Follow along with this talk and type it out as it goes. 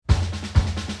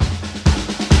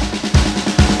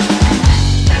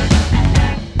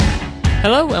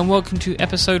Hello and welcome to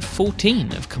episode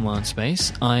 14 of Command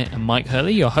Space. I am Mike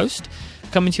Hurley, your host,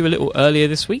 coming to you a little earlier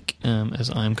this week,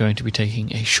 as I am going to be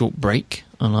taking a short break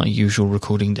on our usual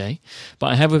recording day.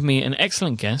 But I have with me an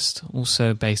excellent guest,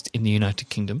 also based in the United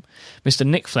Kingdom, Mr.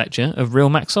 Nick Fletcher of Real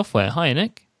Mac Software. Hi,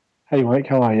 Nick. Hey, Mike.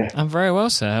 How are you? I'm very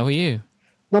well, sir. How are you?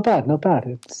 Not bad.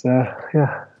 It's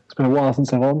it's been a while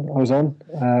since I was on.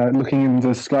 Looking in the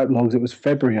Skype logs, it was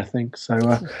February, I think. So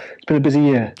it's been a busy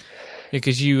year. Yeah,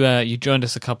 because you joined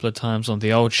us a couple of times on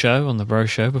the old show, on the Bro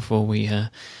Show, before we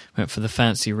went for the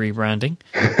fancy rebranding.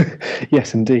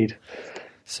 Yes, indeed.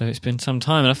 So it's been some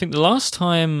time, and I think the last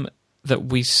time that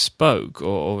we spoke,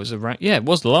 or was around, it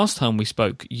was the last time we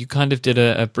spoke. You kind of did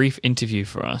a brief interview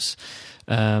for us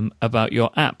about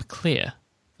your app, Clear.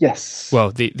 Yes.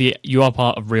 Well, you are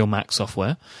part of Real Mac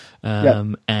Software,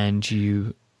 and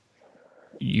you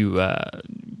are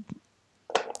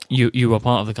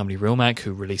part of the company Real Mac,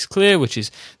 who released Clear, which is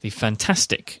the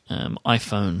fantastic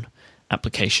iPhone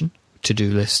application,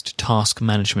 to-do list, task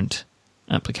management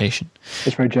application.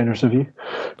 It's very generous of you.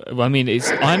 I mean,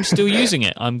 I'm still using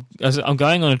it. I'm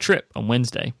going on a trip on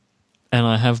Wednesday, and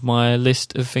I have my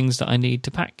list of things that I need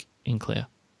to pack in Clear.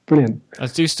 Brilliant. I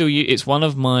do still use. It's one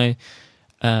of my.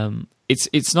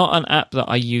 It's not an app that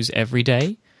I use every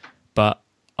day, but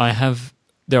I have.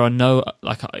 There are no,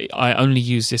 I only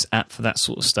use this app for that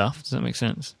sort of stuff. Does that make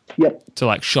sense? Yep. So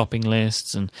like shopping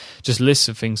lists and just lists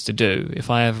of things to do. If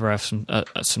I ever have some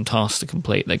tasks to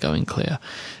complete, they go in Clear.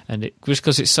 And just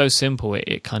because it's so simple,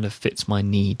 it kind of fits my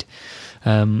need. Do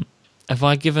you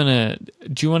want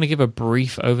to give a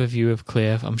brief overview of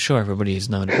Clear? I'm sure everybody has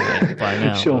known about it by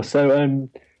now. Sure. So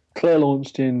Clear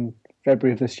launched in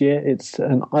February of this year. It's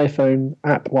an iPhone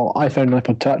app, iPhone and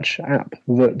iPod Touch app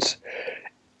that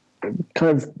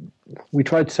we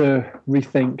tried to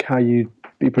rethink how you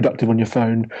be productive on your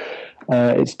phone.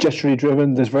 It's gesturally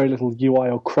driven. There's very little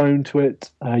UI or cron to it.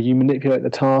 You manipulate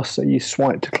the tasks. So you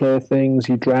swipe to clear things.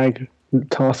 You drag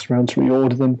tasks around to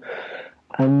reorder them.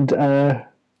 And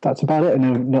that's about it in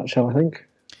a nutshell, I think.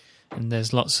 And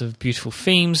there's lots of beautiful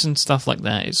themes and stuff like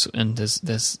that. And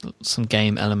there's some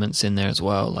game elements in there as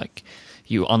well. Like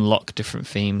you unlock different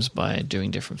themes by doing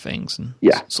different things. And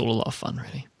it's all a lot of fun,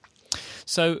 really.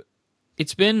 So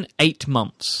it's been 8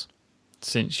 months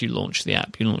since you launched the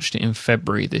app. You launched it in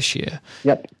February this year.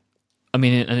 Yep. I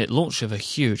mean, and it launched with a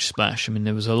huge splash. I mean,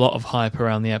 there was a lot of hype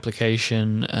around the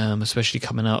application, especially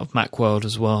coming out of Macworld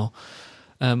as well.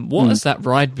 What has that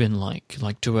ride been like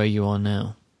to where you are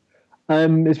now?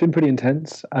 It's been pretty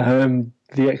intense.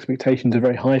 The expectations are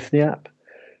very high for the app.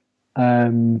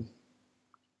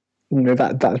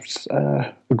 That's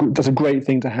a great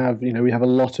thing to have. We have a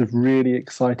lot of really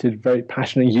excited, very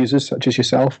passionate users such as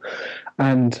yourself,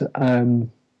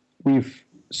 and we've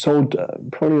sold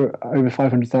probably over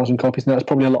 500,000 copies. Now it's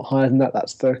probably a lot higher than that.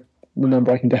 That's the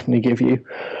number I can definitely give you.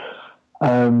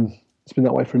 It's been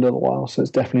that way for a little while, so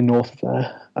it's definitely north of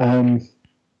there.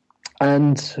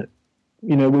 And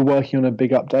we're working on a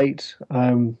big update,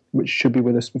 which should be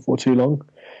with us before too long,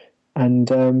 and.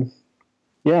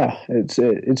 It's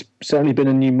certainly been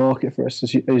a new market for us.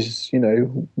 As you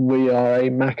know, we are a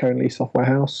Mac-only software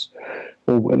house,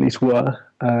 or at least were,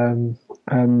 and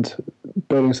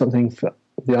building something for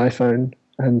the iPhone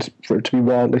and for it to be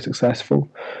wildly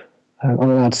successful. I'm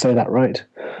allowed to say that, right?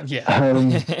 Yeah.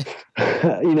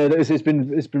 It's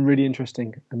been really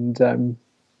interesting, and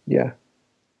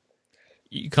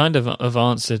You kind of have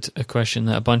answered a question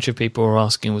that a bunch of people were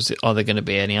asking: are there going to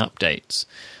be any updates?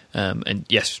 And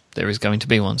yes, there is going to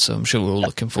be one, so I'm sure we're all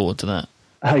looking forward to that.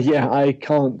 I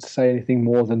can't say anything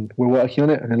more than we're working on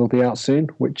it and it'll be out soon,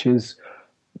 which is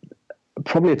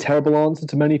probably a terrible answer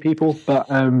to many people. But,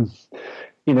 we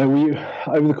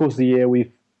over the course of the year,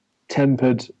 we've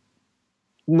tempered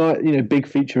big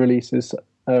feature releases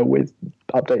with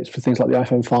updates for things like the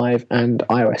iPhone 5 and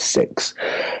iOS 6.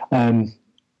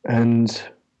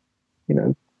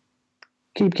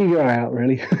 Keep your eye out,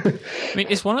 really. I mean,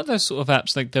 it's one of those sort of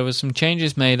apps, like there was some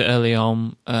changes made early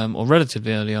on, or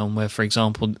relatively early on, where, for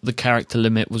example, the character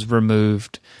limit was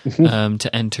removed to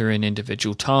enter in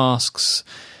individual tasks.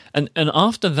 And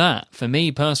after that, for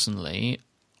me personally,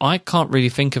 I can't really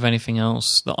think of anything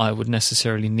else that I would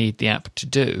necessarily need the app to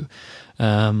do.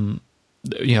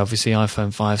 Obviously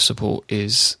iPhone 5 support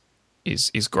is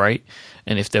great,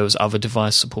 and if there was other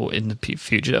device support in the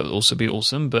future, that would also be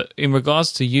awesome. But in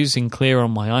regards to using Clear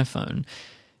on my iPhone,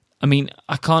 I mean,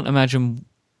 I can't imagine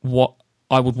what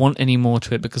I would want any more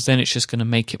to it, because then it's just going to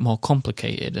make it more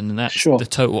complicated, and that's the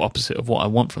total opposite of what I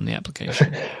want from the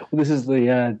application. Well, this is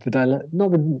the dilemma.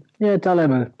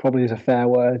 Dilemma probably is a fair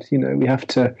word. We have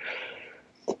to.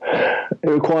 It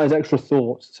requires extra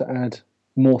thought to add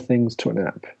more things to an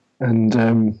app,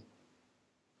 and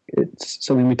it's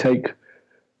something we take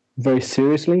very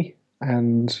seriously,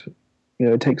 and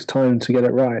it takes time to get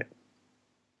it right.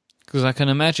 Because I can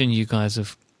imagine you guys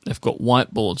have got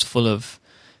whiteboards full of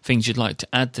things you'd like to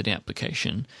add to the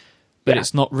application, but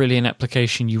it's not really an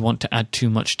application you want to add too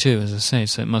much to, as I say.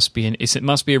 So it must be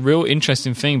a real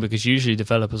interesting thing, because usually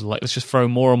developers are like, let's just throw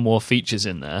more and more features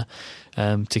in there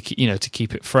to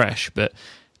keep it fresh. But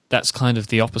that's kind of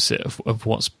the opposite of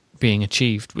what's being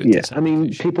achieved with this application. I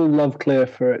mean, people love Clear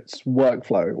for its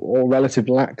workflow, or relative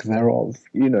lack thereof.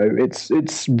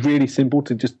 It's really simple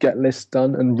to just get lists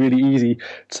done, and really easy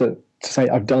to say,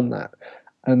 I've done that.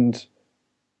 And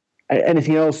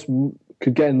anything else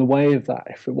could get in the way of that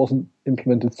if it wasn't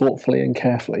implemented thoughtfully and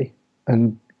carefully.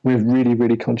 And we're really,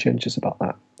 really conscientious about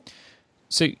that.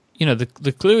 So,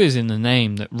 the clue is in the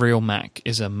name that Real Mac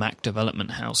is a Mac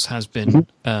development house, has been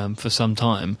for some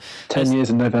time. 10 years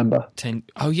in November.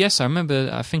 Oh, yes, I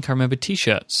think I remember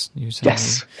T-shirts.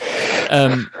 Yes.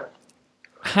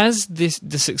 Has the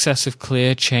success of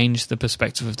Clear changed the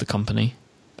perspective of the company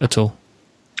at all?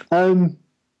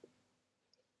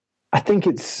 I think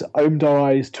it's opened our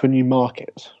eyes to a new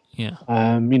market. Yeah.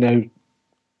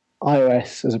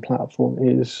 iOS as a platform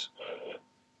is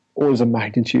always a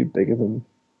magnitude bigger than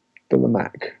the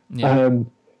Mac. Yeah.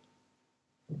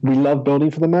 We love building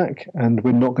for the Mac, and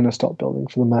we're not going to stop building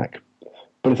for the Mac.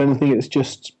 But if anything, it's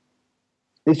just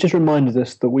reminded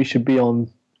us that we should be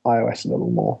on iOS a little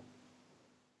more.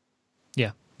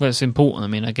 Yeah, well, it's important. I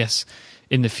mean, I guess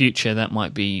in the future that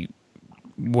might be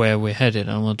where we're headed.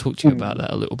 I want to talk to you about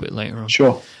that a little bit later on.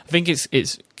 Sure. I think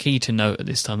it's key to note at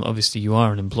this time, obviously you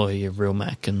are an employee of Real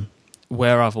Mac, and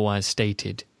where otherwise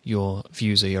stated, your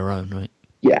views are your own, right?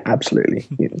 Yeah, absolutely.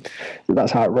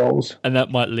 That's how it rolls. And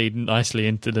that might lead nicely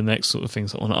into the next sort of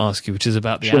things I want to ask you, which is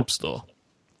about the App Store.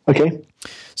 Okay.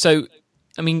 So,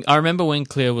 I mean, I remember when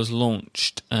Clear was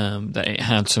launched, that it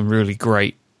had some really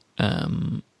great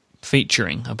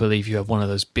featuring. I believe you have one of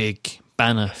those big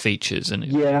banner features. And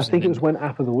I think it was when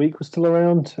App of the Week was still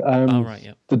around. Right,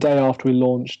 yeah. The day after we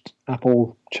launched,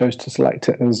 Apple chose to select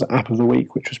it as App of the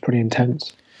Week, which was pretty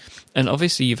intense. And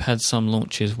obviously you've had some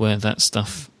launches where that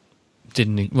stuff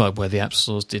where the app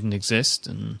stores didn't exist,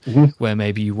 and where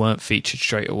maybe you weren't featured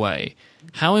straight away.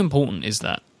 How important is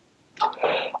that?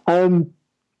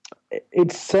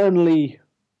 It's certainly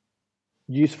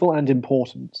useful and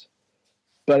important,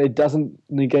 but it doesn't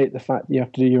negate the fact that you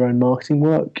have to do your own marketing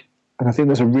work. And I think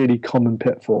there's a really common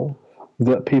pitfall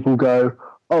that people go,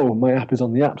 oh, my app is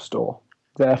on the App Store,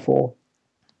 therefore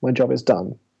my job is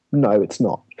done. No, it's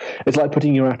not. It's like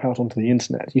putting your app out onto the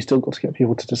internet. You still got to get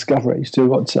people to discover it. You still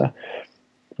got to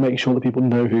make sure that people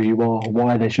know who you are,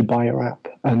 why they should buy your app.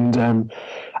 And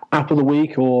App of the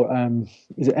Week, or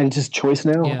is it Editor's Choice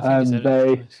now?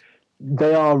 Yeah,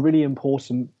 they are really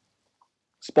important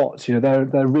spots.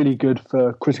 They're really good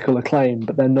for critical acclaim,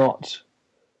 but they're not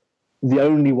the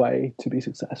only way to be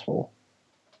successful.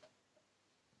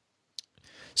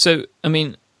 So, I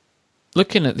mean,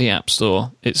 looking at the App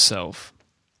Store itself,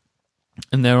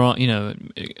 and there are,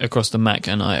 across the Mac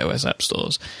and iOS app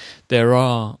stores, there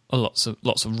are lots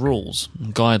of rules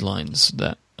and guidelines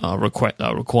that are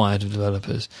required of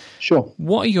developers. Sure.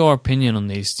 What are your opinion on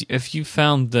these? Have you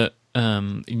found that,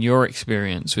 in your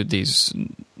experience with these,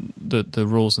 the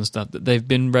rules and stuff, that they've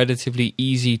been relatively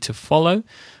easy to follow,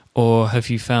 or have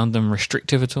you found them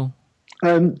restrictive at all?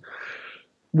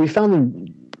 We found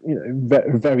them,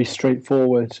 very, very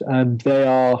straightforward, and they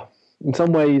are, in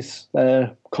some ways,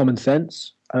 they're common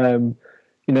sense.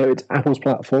 It's Apple's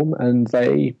platform, and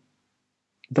they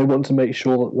want to make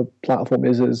sure that the platform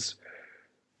is as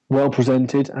well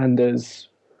presented and as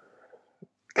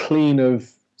clean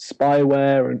of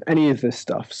spyware and any of this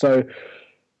stuff. So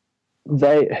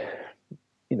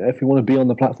if we want to be on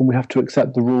the platform, we have to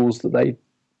accept the rules that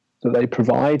they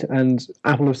provide. And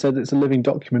Apple have said it's a living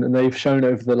document, and they've shown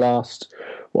over the last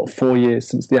 4 years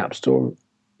since the App Store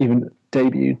even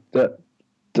debuted that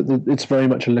it's very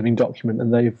much a living document,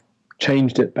 and they've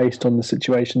changed it based on the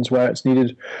situations where it's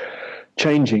needed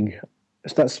changing.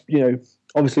 So that's,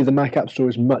 obviously the Mac App Store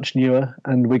is much newer,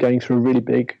 and we're going through a really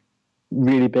big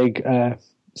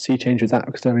sea change with that,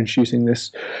 because they're introducing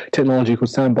this technology called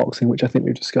sandboxing, which I think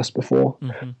we've discussed before,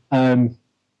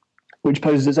 which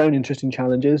poses its own interesting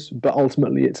challenges, but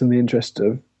ultimately it's in the interest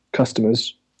of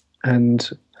customers, and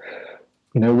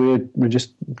we're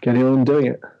just getting on and doing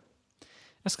it.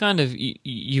 That's kind of,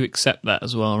 you accept that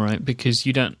as well, right? Because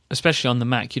you don't, especially on the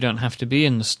Mac, you don't have to be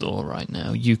in the store right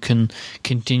now. You can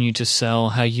continue to sell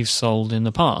how you've sold in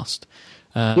the past.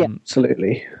 Yeah,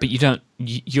 absolutely. But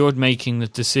you're making the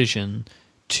decision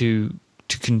to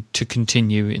to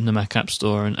continue in the Mac App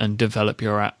Store and develop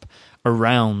your app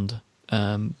around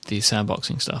the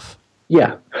sandboxing stuff?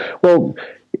 Yeah, well,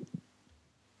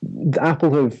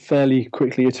 Apple have fairly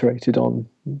quickly iterated on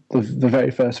the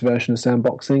very first version of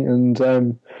sandboxing, and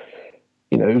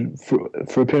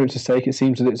for appearance's sake, it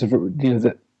seems that it's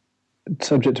that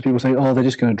subject to people saying, "Oh, they're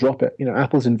just going to drop it."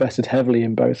 Apple's invested heavily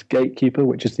in both Gatekeeper,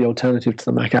 which is the alternative to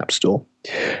the Mac App Store,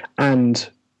 and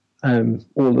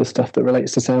all the stuff that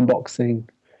relates to sandboxing.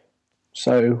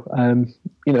 So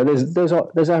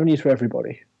there's avenues for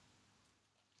everybody.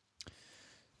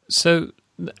 So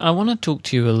I want to talk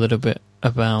to you a little bit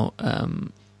about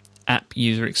app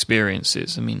user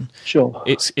experiences. I mean, sure,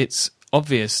 it's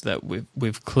obvious that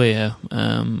with Clear,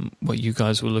 what you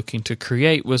guys were looking to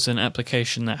create was an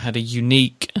application that had a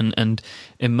unique and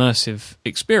immersive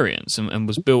experience and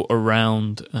was built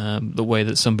around the way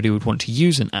that somebody would want to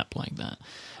use an app like that.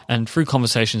 And through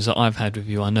conversations that I've had with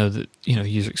you, I know that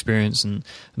user experience and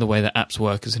the way that apps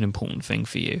work is an important thing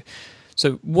for you.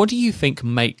 So what do you think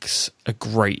makes a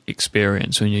great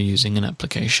experience when you're using an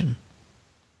application?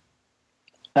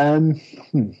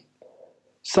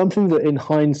 Something that in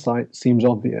hindsight seems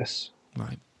obvious.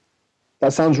 Right.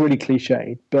 That sounds really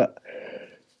cliched, but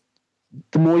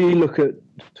the more you look at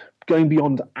going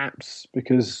beyond apps,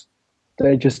 because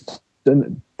they're just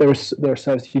there are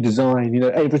services you design.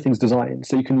 Everything's designed,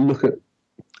 so you can look at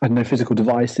physical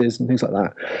devices and things like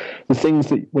that. The things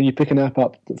that when you pick an app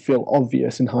up that feel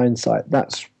obvious in hindsight,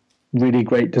 that's really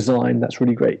great design. That's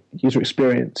really great user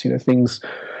experience. Things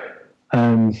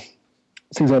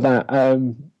like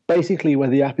that. Basically, where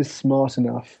the app is smart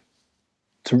enough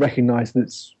to recognize that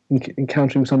it's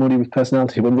encountering somebody with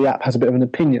personality, when the app has a bit of an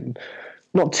opinion,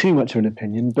 not too much of an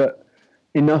opinion, but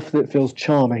enough that it feels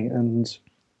charming and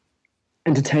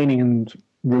entertaining and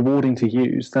rewarding to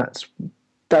use. That's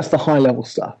the high level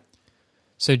stuff.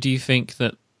 So do you think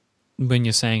that when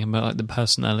you're saying about like the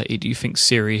personality, do you think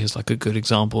Siri is like a good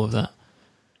example of that?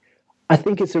 I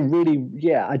think it's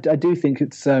I do think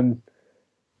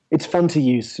it's fun to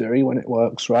use Siri when it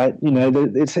works, right?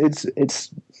 Is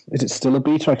it still a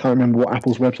beta? I can't remember what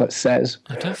Apple's website says.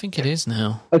 I don't think it is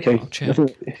now. Okay.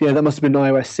 That must have been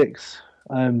iOS 6.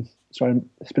 Sorry,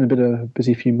 it's been a bit of a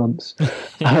busy few months.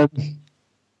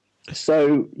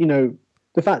 So,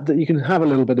 the fact that you can have a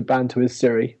little bit of banter with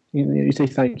Siri, you say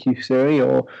thank you, Siri,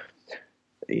 or,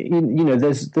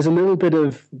 there's a little bit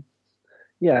of,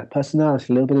 personality,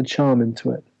 a little bit of charm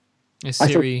into it.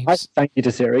 Siri, I thank you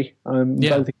to Siri. I don't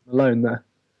think I'm alone there.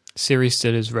 Siri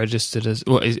still is registered as,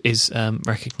 is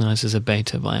recognized as a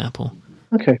beta by Apple.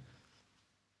 Okay.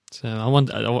 So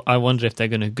I wonder if they're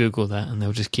going to Google that and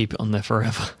they'll just keep it on there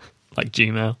forever, like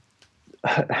Gmail.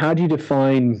 How do you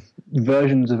define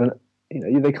versions of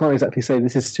they can't exactly say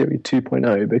this is Siri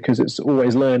 2.0 because it's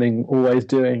always learning, always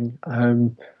doing.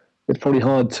 It's probably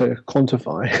hard to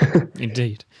quantify.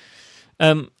 Indeed.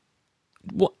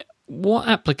 What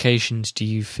applications do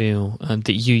you feel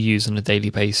that you use on a daily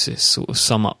basis sort of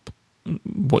sum up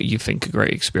what you think a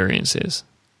great experience is?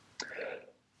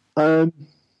 So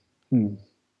I'm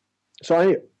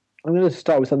going to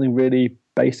start with something really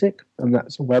basic, and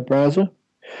that's a web browser.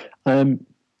 I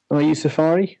use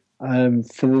Safari.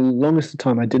 For the longest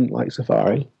time, I didn't like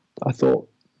Safari. I thought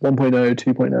 1.0,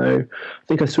 2.0. I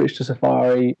think I switched to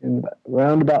Safari in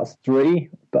around about 3,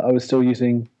 but I was still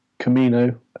using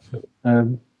Camino.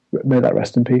 May that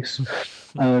rest in peace.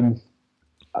 And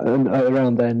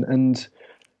around then, and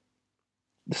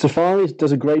Safari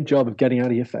does a great job of getting out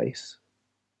of your face.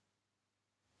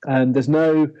 And there's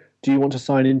no, do you want to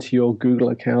sign into your Google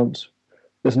account?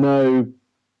 There's no,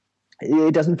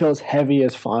 it doesn't feel as heavy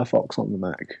as Firefox on the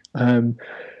Mac.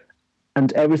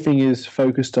 And everything is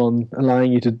focused on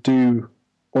allowing you to do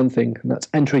one thing, and that's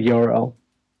enter a URL,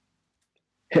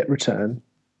 hit return,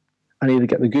 and either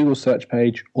get the Google search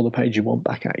page or the page you want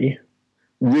back at you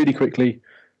really quickly.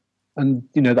 And,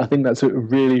 I think that's a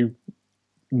really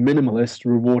minimalist,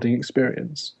 rewarding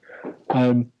experience.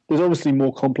 There's obviously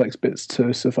more complex bits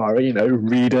to Safari,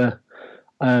 Reader,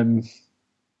 all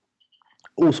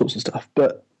sorts of stuff.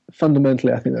 But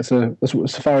fundamentally, I think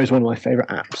Safari is one of my favorite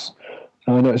apps.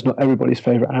 I know it's not everybody's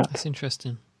favorite app. That's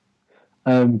interesting.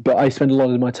 But I spend a lot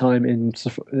of my time in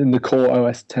the core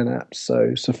OS 10 apps,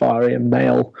 so Safari and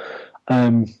Mail.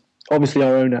 Obviously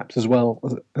our own apps as well,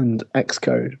 and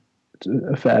Xcode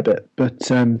a fair bit. But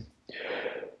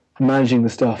managing the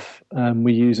stuff,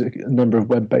 we use a number of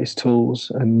web-based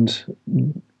tools, and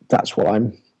that's what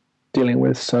I'm dealing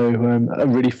with. So a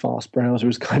really fast browser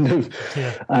is kind of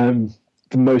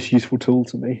the most useful tool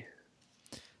to me.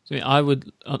 I mean, I would,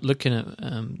 looking at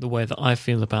the way that I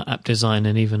feel about app design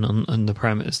and even on the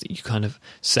parameters that you kind of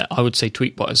set, I would say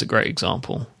Tweetbot is a great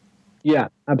example. Yeah,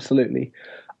 absolutely.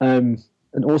 And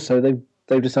also,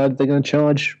 they've decided they're going to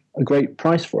charge a great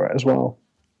price for it as well.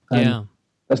 Yeah.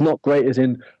 That's not great as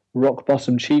in rock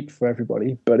bottom cheap for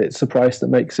everybody, but it's a price that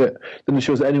makes it, that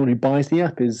ensures that anyone who buys the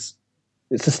app it's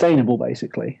sustainable,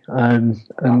 basically. And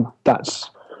that's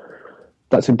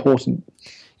important.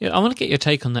 Yeah, I want to get your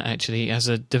take on that, actually, as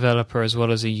a developer as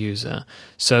well as a user.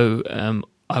 So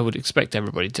I would expect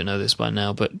everybody to know this by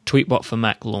now, but Tweetbot for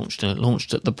Mac launched, and it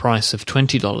launched at the price of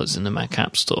 $20 in the Mac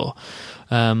App Store.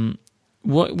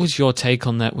 What was your take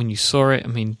on that when you saw it? I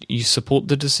mean, you support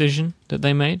the decision that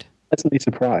they made? Pleasantly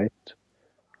surprised.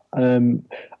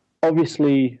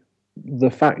 Obviously, the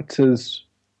factors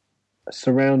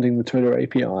surrounding the Twitter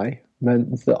API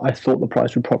meant that I thought the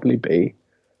price would probably be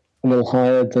a little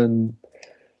higher than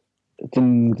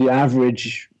the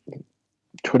average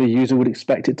Twitter user would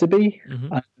expect it to be.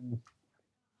 Mm-hmm.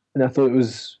 And I thought it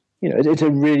was, it's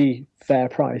a really fair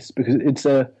price because it's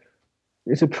a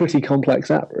pretty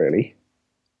complex app, really.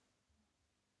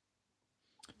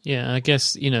 Yeah, I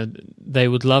guess, they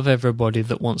would love everybody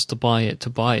that wants to buy it,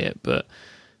 but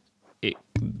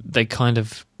they kind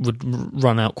of would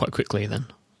run out quite quickly then.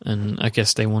 And I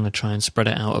guess they want to try and spread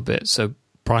it out a bit. So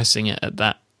pricing it at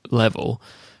that level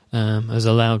has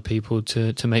allowed people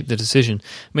to make the decision.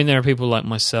 I mean, there are people like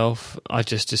myself. I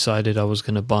just decided I was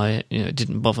going to buy it. It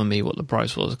didn't bother me what the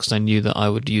price was because I knew that I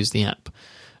would use the app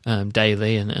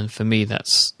daily, and for me,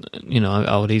 that's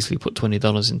I would easily put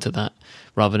 $20 into that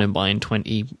rather than buying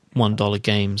 $21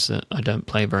 games that I don't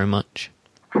play very much.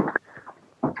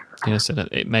 So that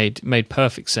it made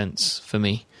perfect sense for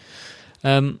me.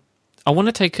 I want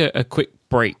to take a quick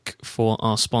break for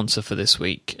our sponsor for this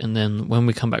week, and then when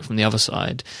we come back from the other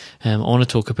side, I want to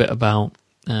talk a bit about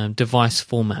device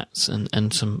formats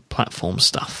and some platform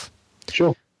stuff.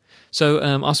 Sure. So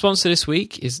our sponsor this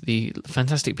week is the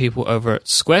fantastic people over at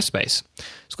Squarespace.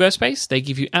 Squarespace, they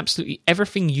give you absolutely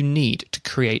everything you need to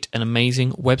create an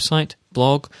amazing website,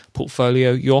 blog,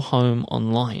 portfolio, your home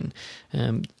online.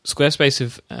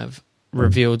 Squarespace have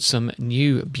revealed some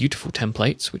new beautiful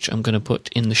templates, which I'm going to put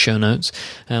in the show notes.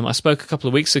 I spoke a couple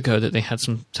of weeks ago that they had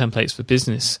some templates for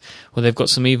business. Well, they've got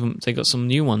some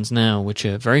new ones now, which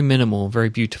are very minimal, very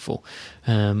beautiful.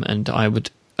 And I would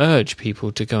urge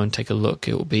people to go and take a look.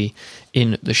 It will be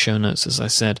in the show notes, as I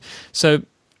said. So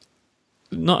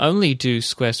not only do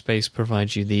Squarespace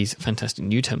provide you these fantastic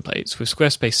new templates, with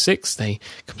Squarespace 6, they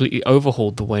completely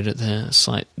overhauled the way that the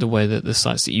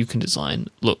sites that you can design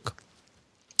look.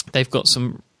 They've got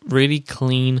some really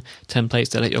clean templates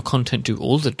that let your content do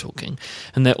all the talking,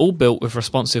 and they're all built with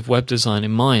responsive web design in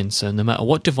mind. So no matter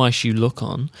what device you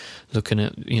looking at a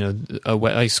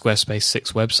Squarespace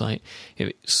 6 website,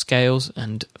 it scales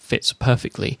and fits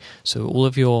perfectly. So all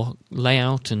of your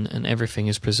layout and everything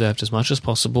is preserved as much as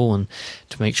possible, and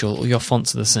to make sure all your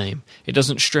fonts are the same. It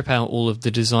doesn't strip out all of the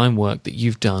design work that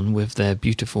you've done with their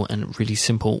beautiful and really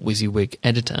simple WYSIWYG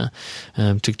editor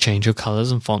to change your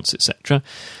colors and fonts, etc.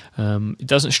 It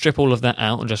doesn't strip all of that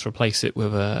out and just replace it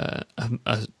with a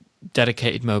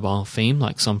dedicated mobile theme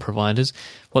like some providers.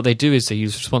 What they do is they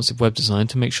use responsive web design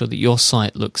to make sure that your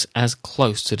site looks as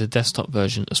close to the desktop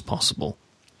version as possible.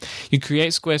 You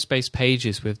create Squarespace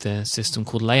pages with their system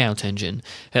called Layout Engine.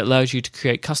 It allows you to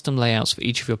create custom layouts for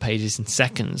each of your pages in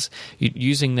seconds.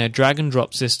 Using their drag and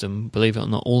drop system, believe it or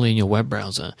not, all in your web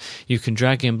browser, you can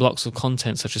drag in blocks of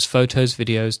content such as photos,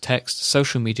 videos, text,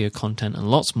 social media content, and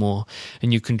lots more,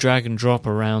 and you can drag and drop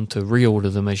around to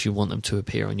reorder them as you want them to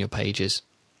appear on your pages.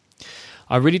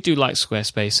 I really do like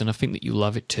Squarespace, and I think that you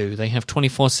love it too. They have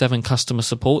 24/7 customer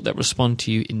support that respond to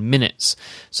you in minutes,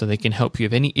 so they can help you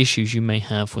with any issues you may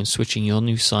have when switching your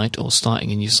new site or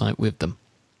starting a new site with them.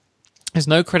 There's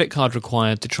no credit card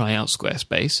required to try out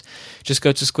Squarespace. Just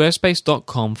go to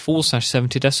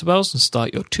squarespace.com/70decibels and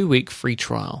start your 2-week free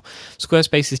trial.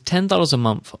 Squarespace is $10 a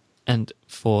month and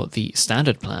for the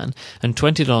standard plan, and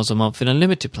 $20 a month in a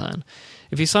limited plan.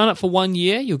 If you sign up for 1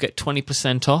 year, you'll get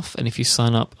 20% off, and if you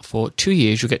sign up for 2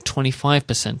 years, you'll get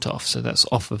 25% off. So that's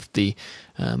off of the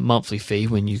monthly fee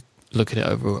when you look at it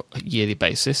over a yearly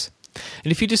basis.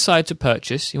 And if you decide to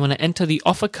purchase, you want to enter the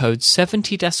offer code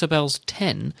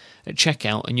 70decibels10 at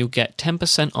checkout, and you'll get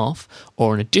 10% off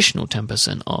or an additional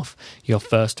 10% off your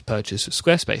first purchase of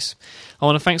Squarespace. I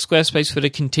want to thank Squarespace for the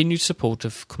continued support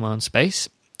of Command Space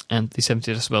and the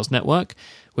 70 Decibels Network.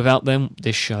 Without them,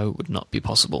 this show would not be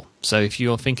possible. So if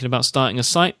you're thinking about starting a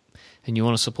site and you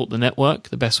want to support the network,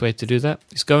 the best way to do that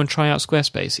is go and try out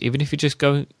Squarespace. Even if you just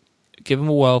go give them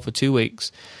a whirl for 2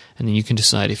 weeks, and then you can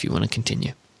decide if you want to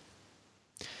continue.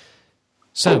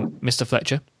 So, Mr.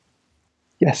 Fletcher.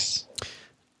 Yes.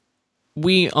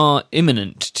 We are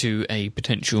imminent to a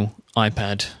potential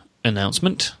iPad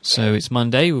announcement. So it's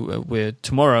Monday. We're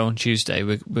tomorrow on Tuesday.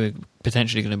 We're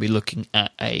potentially going to be looking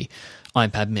at a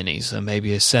iPad Mini, so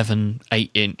maybe a 7-8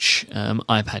 inch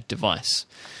iPad device.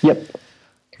 Yep.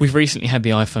 We've recently had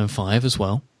the iPhone 5 as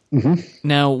well. Mm-hmm.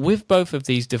 Now, with both of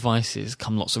these devices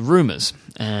come lots of rumours,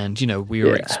 and we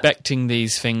were expecting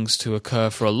these things to occur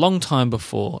for a long time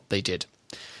before they did.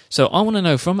 So I want to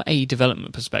know, from a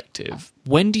development perspective,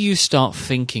 when do you start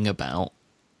thinking about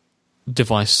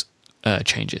device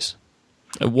changes?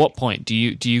 At what point do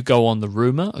you go on the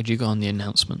rumour, or do you go on the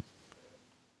announcement?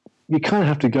 You kind of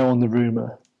have to go on the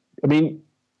rumour. I mean,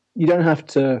 you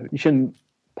shouldn't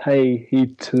pay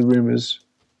heed to the rumours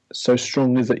so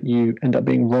strongly that you end up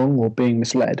being wrong or being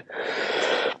misled.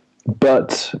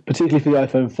 But particularly for the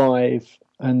iPhone 5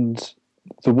 and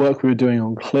the work we were doing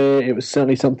on Clear, it was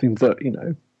certainly something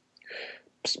that,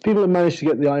 people have managed to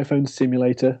get the iPhone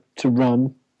simulator to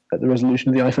run at the resolution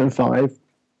of the iPhone 5.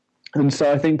 And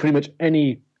so I think pretty much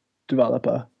any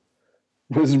developer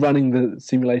was running the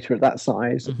simulator at that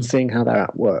size and seeing how that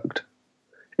app worked.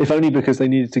 If only because they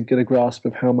needed to get a grasp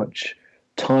of how much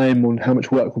time and how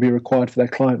much work will be required for their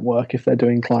client work if they're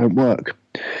doing client work.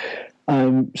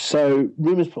 So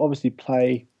rumours obviously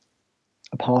play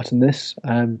a part in this.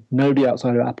 Nobody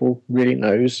outside of Apple really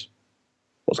knows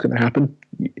what's going to happen.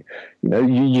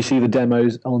 You see the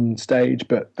demos on stage,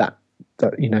 but that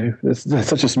there's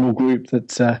such a small group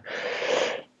that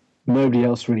nobody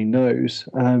else really knows.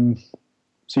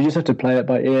 So you just have to play it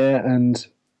by ear and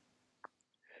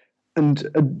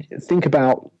think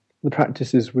about the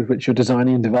practices with which you're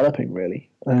designing and developing, really.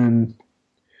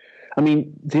 I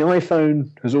mean, the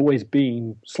iPhone has always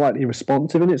been slightly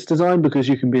responsive in its design because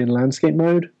you can be in landscape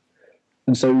mode.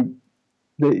 And so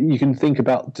you can think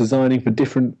about designing for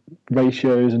different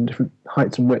ratios and different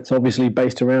heights and widths, obviously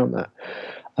based around that.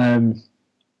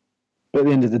 But at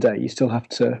the end of the day, you still have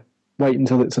to wait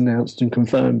until it's announced and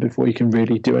confirmed before you can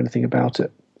really do anything about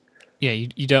it. Yeah,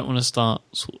 you don't want to start,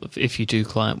 sort of, if you do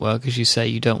client work, as you say,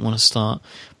 you don't want to start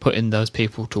putting those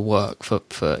people to work for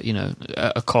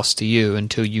a cost to you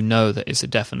until you know that it's a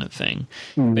definite thing.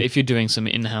 But if you're doing some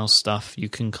in-house stuff, you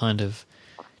can kind of,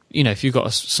 if you've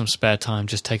got some spare time,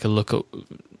 just take a look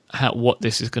at what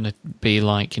this is going to be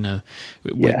like,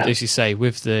 as you say,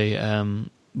 with the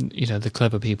the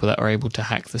clever people that are able to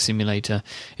hack the simulator.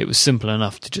 It was simple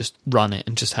enough to just run it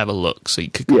and just have a look, so you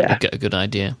could get a good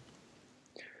idea.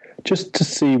 Just to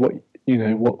see what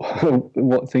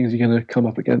things you're going to come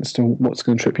up against and what's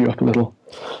going to trip you up a little.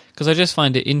 Because I just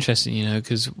find it interesting,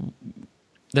 because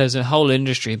there's a whole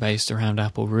industry based around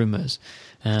Apple rumors.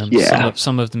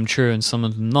 Some of them true and some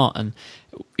of them not, and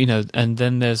and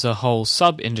then there's a whole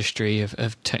sub industry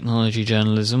of technology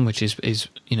journalism, which is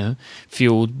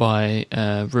fueled by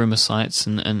rumor sites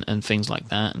and things like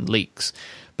that and leaks.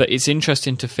 But it's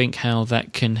interesting to think how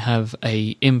that can have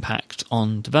a impact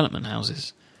on development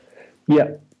houses.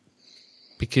 Yeah,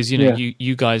 because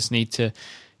you guys need to,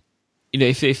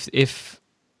 if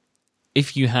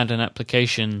you had an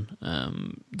application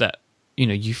that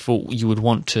you thought you would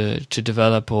want to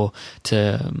develop or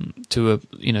to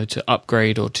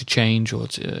upgrade or to change or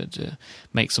to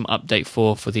make some update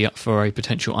for a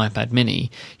potential iPad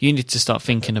Mini, you need to start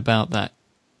thinking about that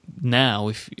now,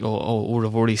 or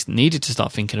have already needed to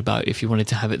start thinking about it if you wanted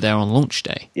to have it there on launch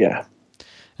day. Yeah,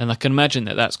 and I can imagine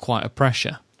that's quite a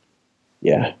pressure.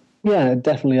 Yeah,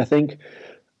 definitely. I think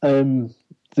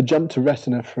the jump to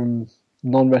Retina from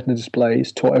non-Retina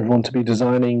displays taught everyone to be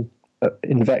designing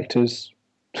in vectors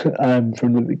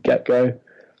from the get-go.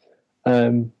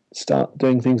 Start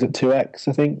doing things at 2x,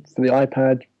 I think, for the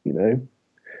iPad.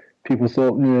 People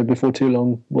thought, before too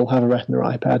long, we'll have a Retina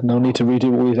iPad and I'll need to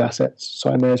redo all these assets,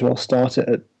 so I may as well start it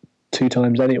at 2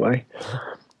 times anyway.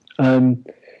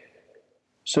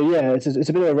 So yeah, it's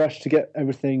a bit of a rush to get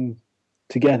everything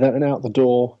together and out the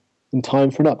door in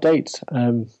time for an update,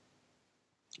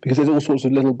 because there's all sorts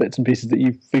of little bits and pieces that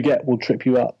you forget will trip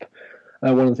you up.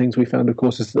 One of the things we found, of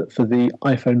course, is that for the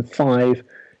iPhone 5,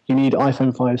 you need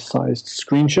iPhone 5-sized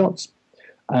screenshots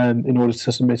in order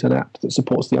to submit an app that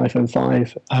supports the iPhone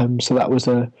 5. So that was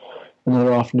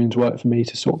another afternoon's work for me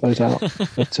to sort those out.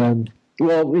 But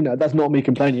that's not me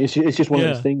complaining. It's just one of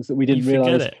those things that we didn't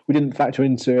realise. We didn't factor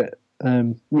into it.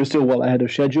 We were still well ahead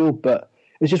of schedule, but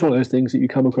it's just one of those things that you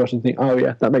come across and think, oh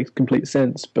yeah, that makes complete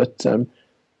sense. But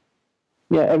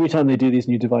every time they do these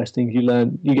new device things, you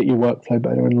get your workflow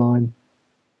better in line.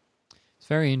 It's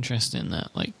very interesting that,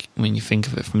 when you think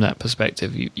of it from that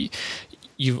perspective,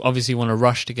 you obviously want to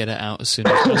rush to get it out as soon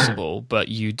as possible, but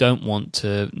you don't want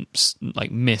to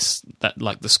miss that,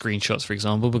 like the screenshots, for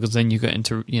example, because then you get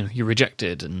into you're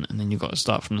rejected, and then you've got to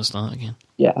start from the start again.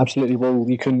 Yeah, absolutely. Well,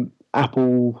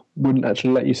 Apple wouldn't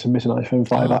actually let you submit an iPhone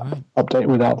 5 update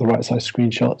without the right size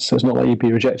screenshots. So it's not like you'd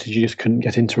be rejected; you just couldn't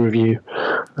get into review.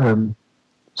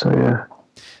 So yeah.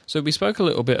 So we spoke a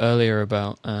little bit earlier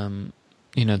about the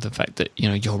fact that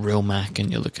you're real Mac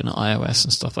and you're looking at iOS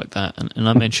and stuff like that, and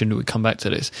I mentioned we'd come back to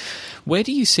this. Where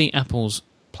do you see Apple's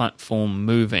platform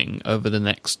moving over the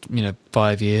next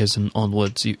 5 years and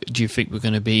onwards? Do you think we're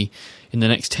going to be, in the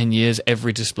next 10 years,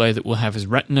 every display that we'll have is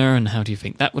Retina, and how do you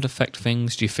think that would affect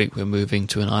things? Do you think we're moving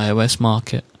to an iOS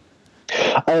market?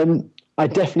 I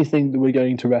definitely think that we're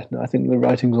going to Retina. I think the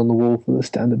writing's on the wall for the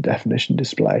standard definition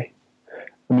display.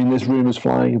 I mean, there's rumours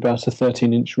flying about a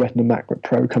 13-inch Retina MacBook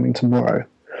Pro coming tomorrow.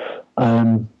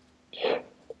 As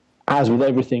with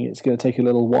everything, it's going to take a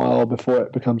little while before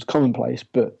it becomes commonplace,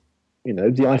 but the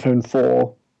iPhone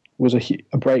 4 was a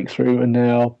breakthrough, and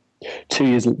now 2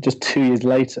 years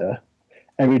later,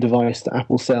 every device that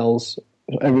Apple sells,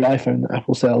 every iPhone that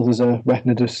Apple sells is a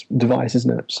Retina device,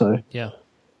 isn't it? So yeah,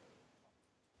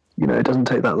 it doesn't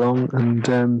take that long, and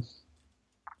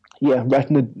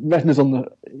Retina's on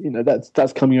the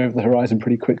that's coming over the horizon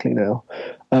pretty quickly now.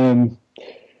 I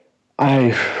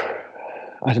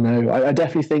don't know. I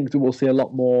definitely think that we'll see a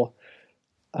lot more.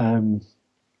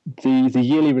 The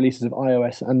yearly releases of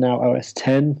iOS and now OS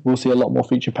 10, we'll see a lot more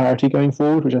feature parity going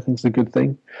forward, which I think is a good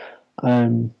thing.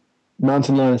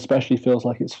 Mountain Lion especially feels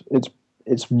like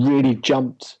it's really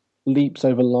jumped leaps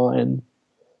over Lion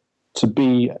to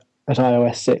be at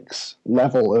iOS 6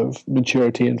 level of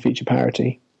maturity and feature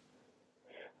parity.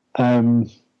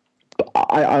 But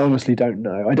I honestly don't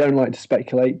know. I don't like to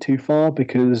speculate too far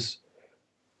because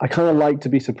I kind of like to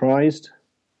be surprised.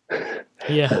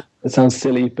 Yeah. It sounds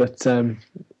silly, but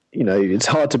it's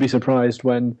hard to be surprised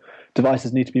when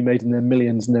devices need to be made in their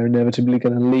millions and they're inevitably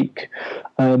going to leak.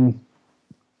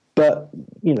 But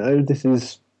this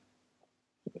is,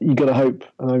 you got to hope,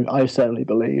 and I certainly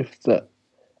believe that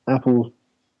Apple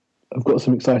have got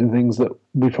some exciting things that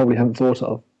we probably haven't thought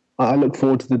of. I look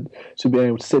forward to being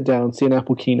able to sit down, see an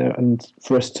Apple keynote, and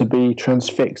for us to be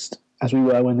transfixed as we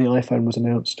were when the iPhone was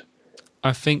announced.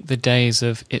 I think the days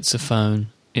of it's a phone,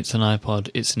 it's an iPod,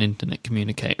 it's an internet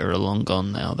communicator are long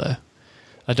gone now, though.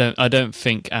 I don't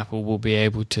think Apple will be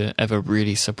able to ever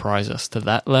really surprise us to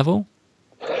that level.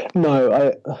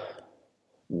 No,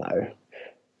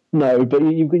 but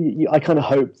I kind of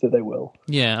hope that they will.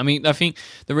 Yeah, I mean, I think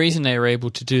the reason they were able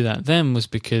to do that then was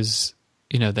because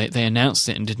they announced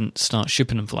it and didn't start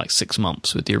shipping them for like 6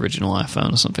 months with the original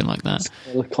iPhone or something like that.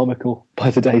 It's comical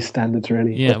by today's standards,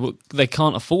 really. Yeah, well, they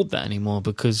can't afford that anymore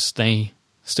because they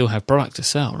still have product to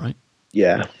sell, right?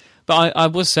 Yeah. But I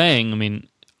was saying, I mean,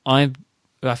 I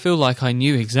feel like I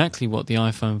knew exactly what the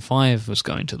iPhone 5 was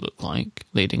going to look like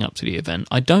leading up to the event.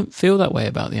 I don't feel that way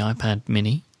about the iPad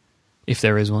mini, if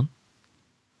there is one.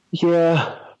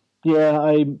 Yeah.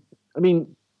 I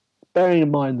mean, bearing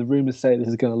in mind the rumours say this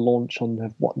is going to launch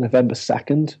on November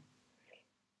 2nd,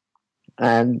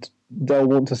 and they'll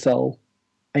want to sell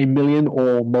 1 million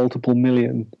or multiple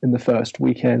million in the first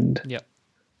weekend. Yep.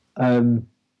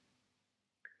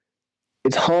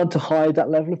 It's hard to hide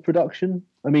that level of production.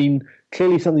 I mean,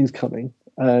 clearly something's coming.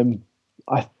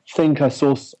 I think I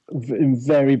saw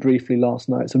very briefly last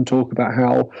night some talk about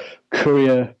how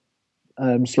courier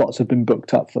slots have been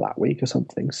booked up for that week or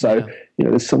something. So,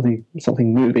 there's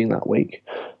something moving that week.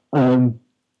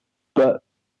 But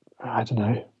I don't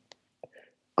know.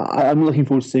 I'm looking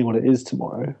forward to seeing what it is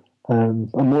tomorrow.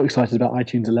 I'm more excited about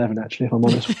iTunes 11, actually, if I'm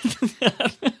honest.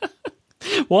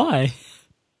 Why?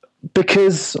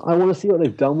 Because I want to see what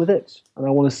they've done with it, and I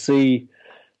want to see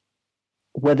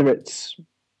whether it's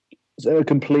a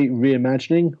complete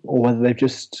reimagining or whether they've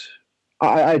just...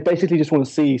 I basically just want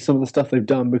to see some of the stuff they've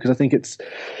done, because I think it's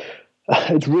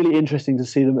really interesting to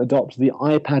see them adopt the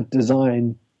iPad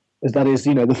design, that is,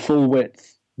 the full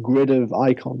width grid of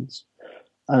icons,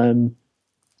 and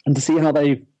to see how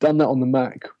they've done that on the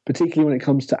Mac, particularly when it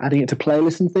comes to adding it to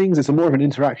playlists and things. It's more of an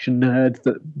interaction nerd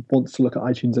that wants to look at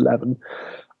iTunes 11,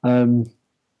 and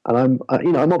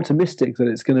I'm optimistic that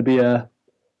it's going to be a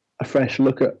fresh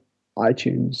look at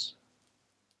iTunes.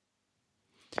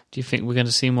 Do you think we're going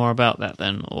to see more about that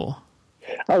then, or?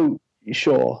 Oh,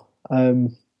 sure. I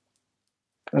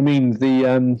mean, they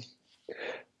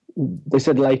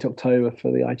said late October for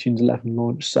the iTunes 11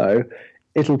 launch, so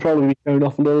it'll probably be shown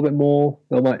off a little bit more.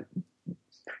 They'll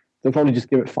probably just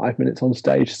give it 5 minutes on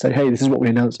stage to say, "Hey, this is what we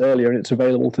announced earlier, and it's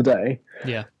available today."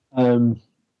 Yeah.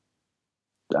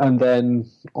 and then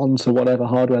onto whatever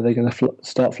hardware they're going to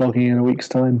start flogging in a week's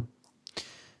time.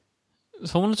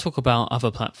 So I want to talk about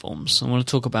other platforms. I want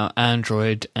to talk about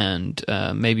Android and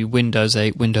maybe Windows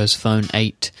 8, Windows Phone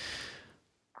 8.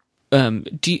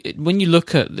 When you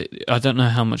look at, I don't know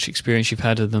how much experience you've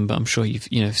had of them, but I'm sure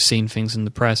you've seen things in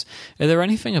the press. Are there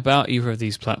anything about either of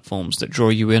these platforms that draw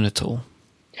you in at all?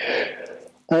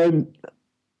 I'll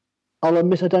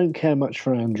admit I don't care much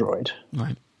for Android.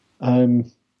 Right.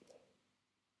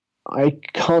 I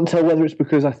can't tell whether it's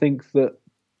because I think that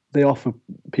they offer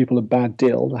people a bad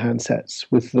deal, the handsets,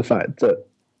 with the fact that,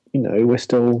 we're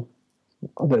still,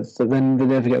 then they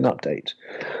never get an update.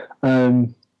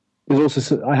 There's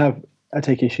also, I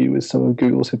take issue with some of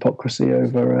Google's hypocrisy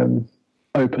over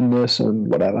openness and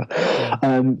whatever.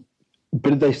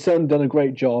 But they've certainly done a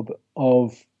great job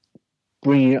of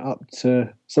bringing it up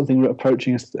to something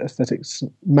approaching aesthetics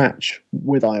match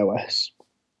with iOS.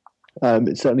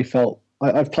 It certainly felt,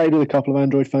 I've played with a couple of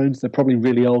Android phones. They're probably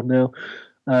really old now.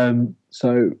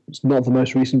 So it's not the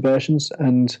most recent versions,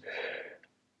 and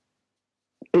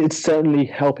it's certainly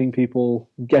helping people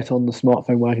get on the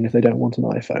smartphone wagon if they don't want an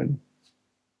iPhone.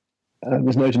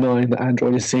 There's no denying that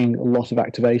Android is seeing a lot of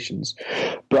activations,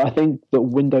 but I think that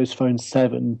Windows Phone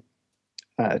 7,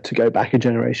 to go back a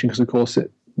generation, because of course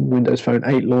Windows Phone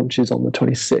 8 launches on the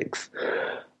 26th,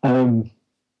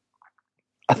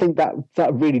 I think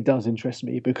that really does interest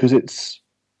me, because it's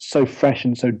so fresh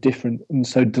and so different and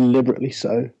so deliberately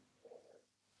so.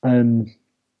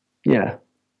 Yeah.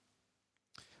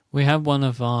 We have one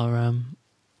of our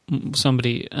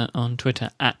somebody on Twitter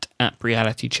at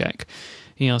AppRealityCheck.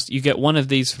 He asked, you get one of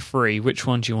these for free. Which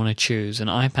one do you want to choose? An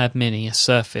iPad Mini, a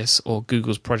Surface, or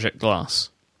Google's Project Glass?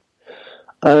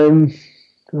 See,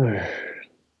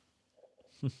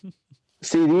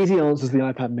 the easy answer is the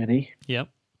iPad Mini. Yep.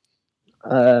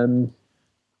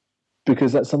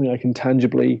 Because that's something I can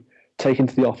tangibly take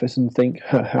into the office and think,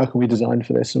 how can we design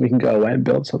for this? And we can go away and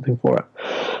build something for it.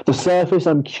 The Surface,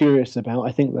 I'm curious about.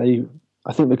 I think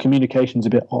the communication's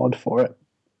a bit odd for it.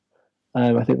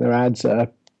 I think their ads are,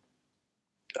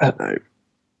 I don't know.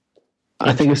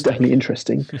 I think it's definitely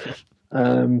interesting.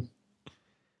 And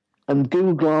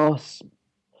Google Glass,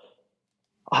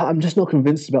 I'm just not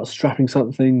convinced about strapping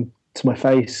something to my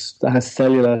face that has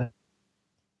cellular.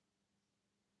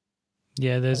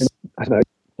 Yeah, there's. I don't know,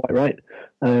 quite right.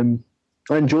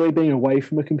 I enjoy being away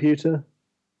from a computer,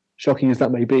 shocking as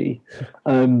that may be.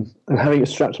 And having it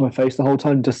strapped to my face the whole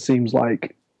time just seems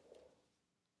like.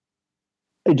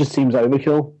 It just seems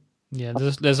overkill. Yeah,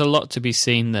 there's a lot to be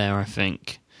seen there, I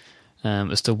think,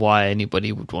 as to why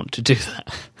anybody would want to do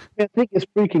that. Yeah, I think it's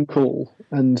freaking cool.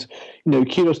 And,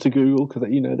 kudos to Google, because,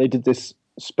 they did this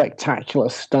spectacular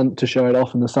stunt to show it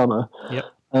off in the summer. Yep.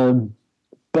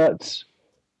 But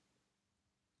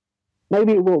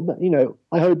maybe it will,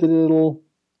 I hope that it'll,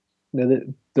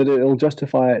 that it'll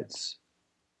justify its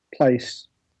place.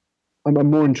 I'm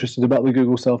more interested about the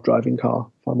Google self-driving car,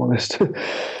 if I'm honest.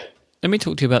 Let me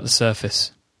talk to you about the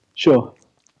Surface. Sure.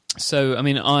 So,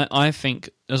 I think,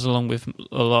 as along with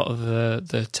a lot of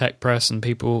the tech press and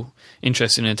people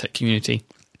interested in the tech community,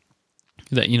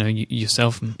 that,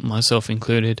 yourself, myself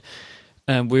included,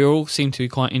 we all seem to be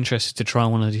quite interested to try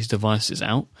one of these devices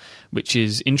out, which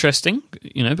is interesting,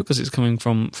 because it's coming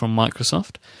from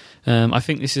Microsoft. I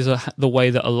think this is the way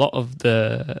that a lot of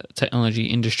the technology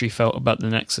industry felt about the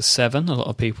Nexus 7. A lot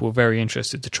of people were very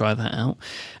interested to try that out,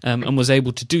 and was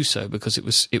able to do so because it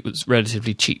was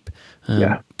relatively cheap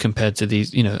compared to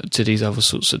these other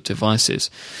sorts of devices.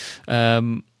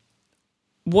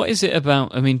 What is it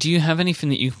about? Do you have anything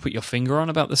that you can put your finger on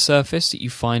about the Surface that you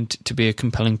find to be a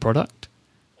compelling product?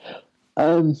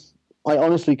 I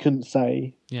honestly couldn't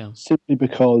say. Yeah. Simply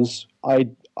because I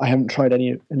haven't tried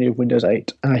any of Windows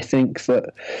 8, and I think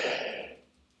that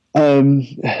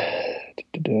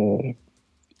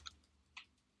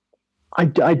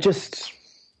I just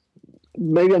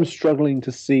maybe I'm struggling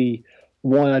to see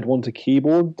why I'd want a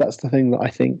keyboard. That's the thing that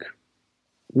I think,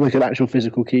 like an actual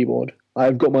physical keyboard.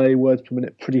 I've got my words per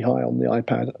minute pretty high on the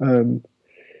iPad,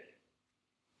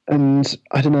 and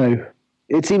I don't know.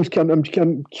 It seems I'm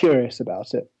curious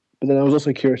about it, but then I was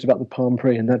also curious about the Palm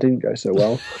Pre, and that didn't go so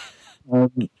well.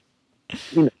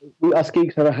 Us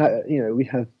geeks we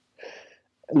have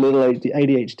a little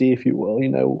ADHD, if you will.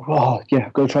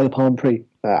 Go try the Palm Pre.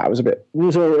 It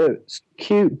was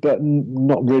cute, but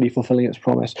not really fulfilling its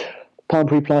promise. Palm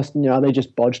Pre Plus, they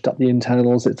just bodged up the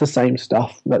internals. It's the same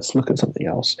stuff. Let's look at something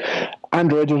else.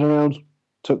 Android was around,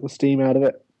 took the steam out of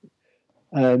it.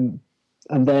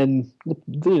 And then,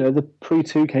 the Pre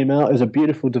 2 came out. It was a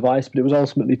beautiful device, but it was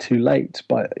ultimately too late,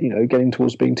 getting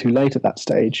towards being too late at that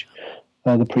stage.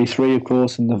 the Pre 3, of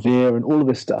course, and the Veer and all of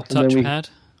this stuff. Touchpad?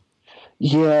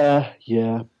 Yeah,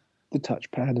 the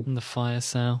touchpad. And the fire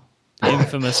cell. The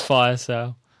infamous fire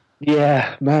cell.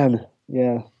 Yeah, man,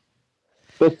 yeah.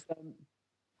 But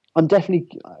I'm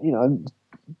definitely, I'm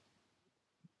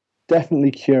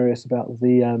definitely curious about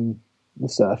the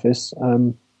Surface.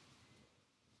 I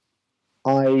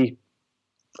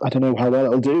don't know how well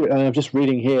it'll do. I'm just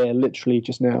reading here, literally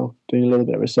just now, doing a little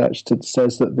bit of research. It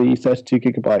says that the 32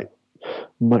 gigabyte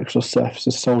Microsoft Surface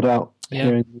is sold out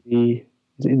here in the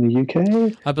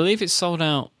UK. I believe it's sold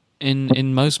out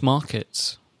in most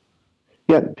markets.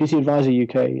 Yeah, PC Advisor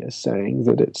UK is saying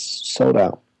that it's sold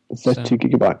out. 32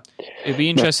 gigabyte. It'd be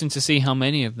interesting to see how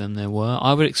many of them there were.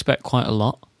 I would expect quite a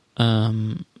lot.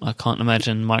 I can't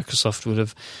imagine Microsoft would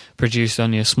have produced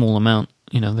only a small amount.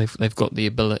 They've got the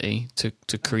ability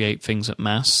to create things at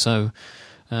mass. So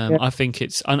I think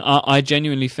I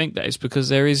genuinely think that it's because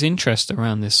there is interest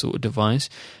around this sort of device.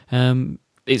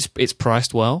 It's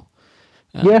priced well.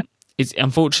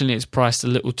 Unfortunately, it's priced a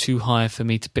little too high for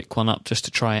me to pick one up just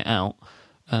to try it out.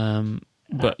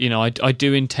 But I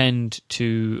do intend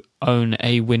to own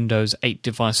a Windows 8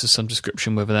 device of some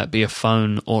description, whether that be a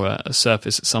phone or a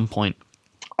Surface at some point.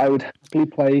 I would happily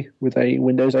play with a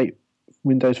Windows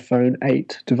Phone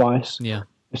 8 device. Yeah.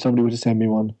 If somebody were to send me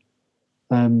one.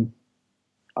 I'm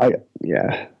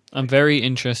very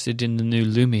interested in the new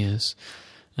Lumias.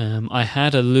 I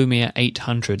had a Lumia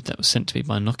 800 that was sent to me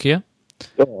by Nokia.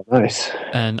 Oh, nice.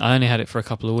 And I only had it for a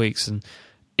couple of weeks, and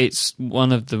it's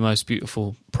one of the most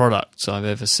beautiful products I've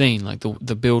ever seen. Like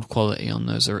the build quality on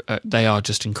those they are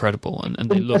just incredible, and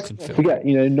they look and feel. Forget,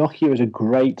 Nokia is a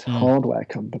great hardware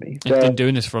company. They've been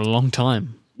doing this for a long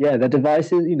time. Yeah, their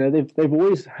devices, they've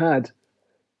always had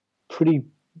pretty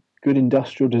good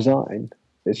industrial design.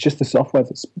 It's just the software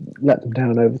that's let them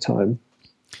down over time.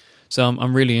 So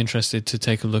I'm really interested to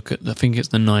take a look at. I think it's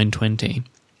the 920.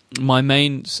 My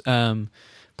main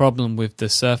problem with the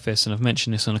Surface, and I've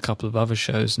mentioned this on a couple of other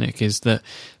shows, Nick, is that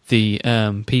the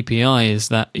PPI is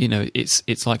that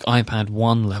it's like iPad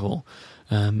 1 level,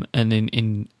 and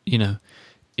in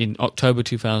October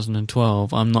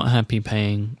 2012, I'm not happy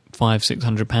paying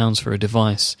 £500-600 for a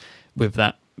device with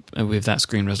that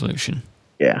screen resolution.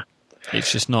 Yeah,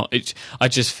 it's just not. I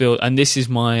just feel, and this is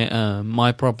my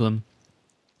my problem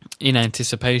in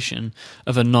anticipation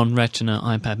of a non-Retina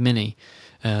iPad Mini.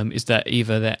 Is that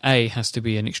either there A has to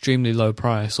be an extremely low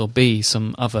price, or B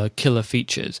some other killer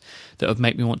features that would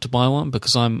make me want to buy one,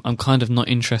 because I'm kind of not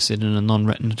interested in a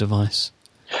non-Retina device.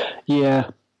 Yeah,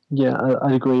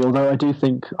 I agree. Although I do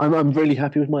think I'm really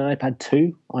happy with my iPad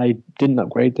 2. I didn't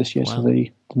upgrade this year to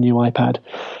the new iPad,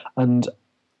 and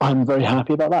I'm very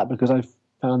happy about that because I've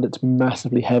found it's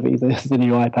massively heavy, the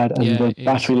new iPad, and the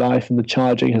battery life and the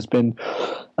charging has been.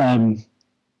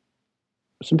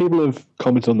 Some people have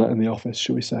commented on that in the office,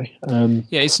 shall we say?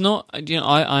 It's not.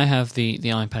 I have the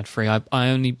iPad 3. I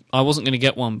wasn't going to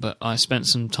get one, but I spent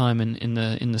some time in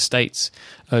the States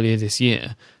earlier this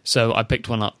year, so I picked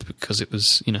one up because it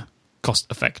was cost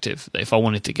effective. If I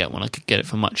wanted to get one, I could get it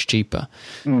for much cheaper.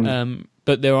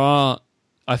 But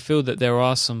I feel that there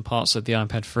are some parts of the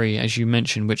iPad 3, as you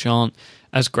mentioned, which aren't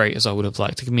as great as I would have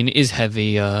liked. I mean, it is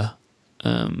heavier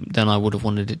than I would have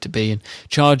wanted it to be, and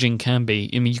charging can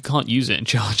be. I mean, you can't use it and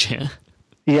charge it.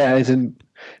 Yeah,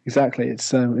 exactly.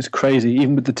 It's crazy,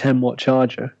 even with the 10-watt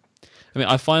charger. I mean,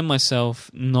 I find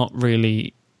myself not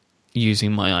really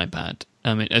using my iPad.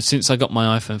 I mean, since I got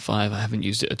my iPhone 5, I haven't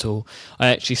used it at all. I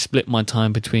actually split my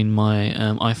time between my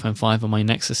iPhone 5 and my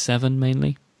Nexus 7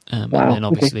 mainly, and then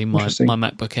obviously my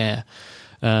MacBook Air.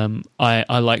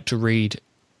 I like to read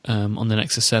on the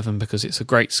Nexus 7 because it's a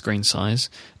great screen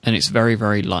size and it's very,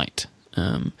 very light.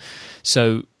 And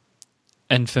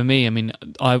for me, I mean,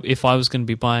 if I was going to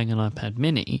be buying an iPad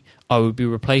Mini, I would be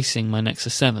replacing my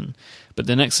Nexus 7. But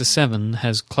the Nexus 7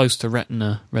 has close to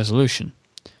Retina resolution.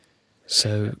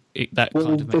 So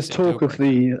there's talk of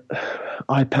the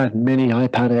iPad Mini,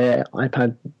 iPad Air,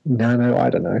 iPad Nano,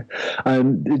 I don't know,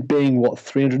 it being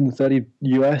 $330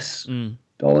 US,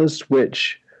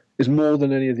 which is more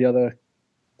than any of the other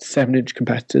 7-inch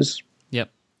competitors. Yep.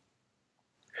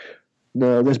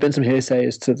 No, there's been some hearsay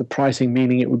as to the pricing,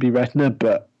 meaning it would be Retina,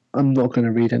 but I'm not going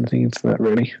to read anything into that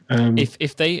really.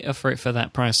 If they offer it for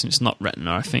that price and it's not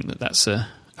Retina, I think that's a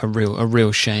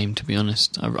real shame, to be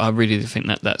honest. I really do think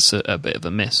that's a bit of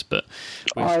a miss, but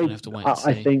we're just going to have to wait and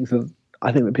see.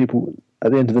 I think that people,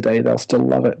 at the end of the day, they'll still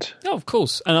love it. Oh, of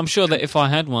course, and I'm sure that if I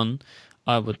had one,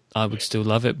 I would still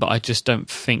love it, but I just don't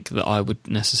think that I would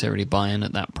necessarily buy in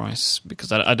at that price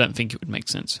because I don't think it would make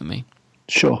sense for me.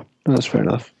 Sure, that's fair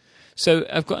enough. So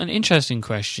I've got an interesting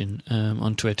question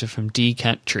on Twitter from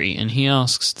DCatTree, and he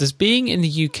asks, does being in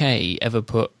the UK ever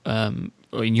put,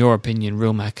 or in your opinion,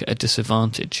 Real Mac at a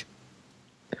disadvantage?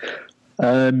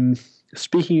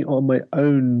 Speaking on my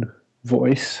own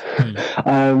voice,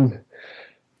 Apple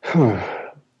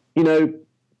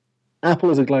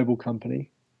is a global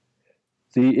company.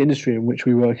 The industry in which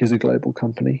we work is a global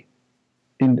company.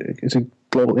 It's a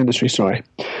global industry, sorry.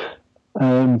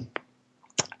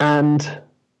 And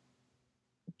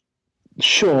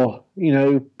sure,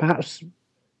 perhaps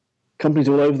companies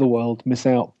all over the world miss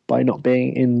out by not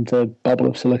being in the bubble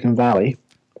of Silicon Valley.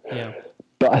 Yeah.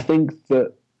 But I think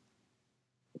that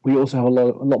we also have a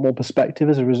lot more perspective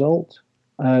as a result.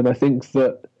 I think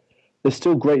that there's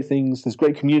still great things. There's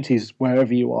great communities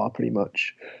wherever you are, pretty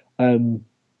much.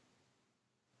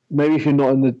 Maybe if you're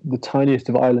not in the tiniest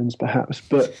of islands, perhaps.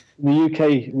 But in the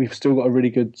UK, we've still got a really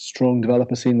good, strong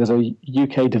developer scene. There's a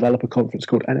UK developer conference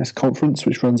called NS Conference,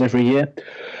 which runs every year.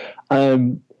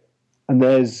 And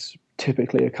there's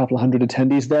typically a couple of hundred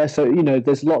attendees there. So,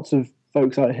 there's lots of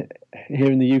folks out here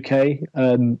in the UK.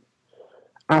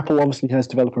 Apple obviously has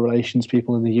developer relations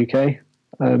people in the UK.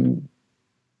 The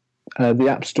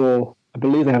App Store, I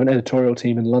believe they have an editorial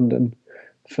team in London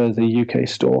for the UK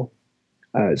store.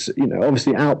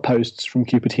 Obviously outposts from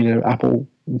Cupertino. Apple,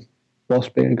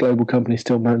 whilst being a global company,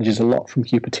 still manages a lot from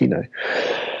Cupertino.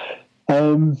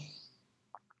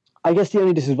 I guess the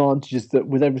only disadvantage is that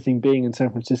with everything being in San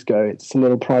Francisco, it's a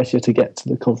little pricier to get to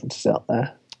the conferences out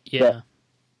there. Yeah.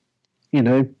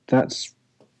 But, that's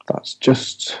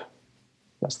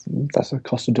a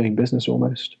cost of doing business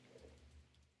almost.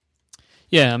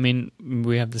 Yeah, I mean,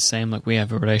 we have the same. Like, we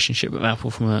have a relationship with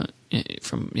Apple from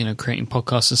creating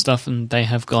podcasts and stuff, and they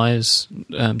have guys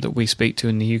that we speak to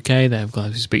in the UK. They have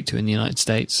guys we speak to in the United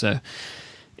States. So,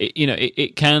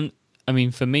 it can. I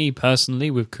mean, for me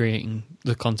personally, with creating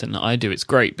the content that I do, it's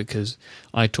great because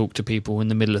I talk to people in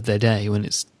the middle of their day when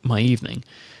it's my evening.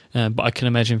 But I can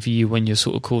imagine for you, when you're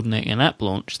sort of coordinating an app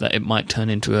launch, that it might turn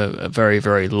into a very,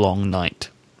 very long night.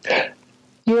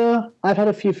 Yeah, I've had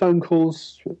a few phone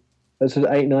calls at sort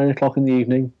of 8, 9 o'clock in the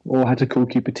evening, or had to call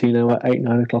Cupertino at 8,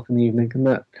 9 o'clock in the evening, and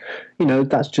that,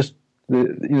 that's just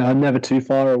I'm never too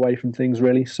far away from things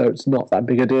really, so it's not that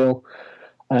big a deal.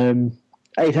 8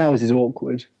 hours is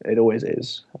awkward. It always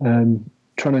is. Trying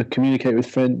to communicate with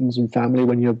friends and family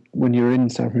when you're in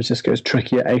San Francisco is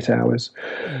tricky at 8 hours.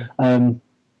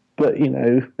 But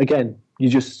again, you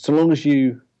just, so long as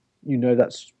you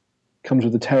that's comes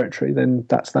with the territory, then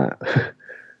that's that.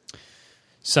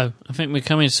 So I think we're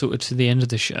coming sort of to the end of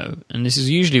the show, and this is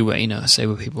usually where I say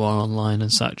where people are online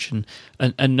and such. And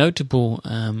a notable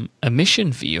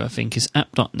omission for you, I think, is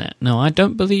App.net. Now, I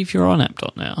don't believe you're on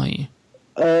App.net, are you?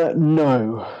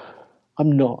 No,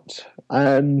 I'm not.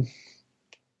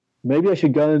 Maybe I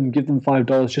should go and give them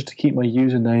 $5 just to keep my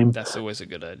username. That's always a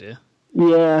good idea.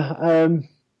 Yeah,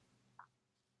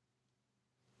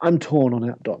 I'm torn on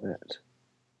App.net.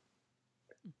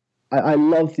 I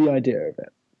love the idea of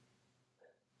it.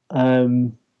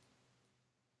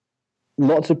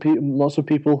 Lots of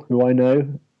people who I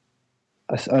know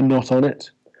are not on it,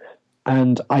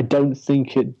 and I don't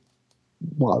think it.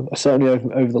 Well, certainly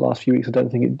over the last few weeks, I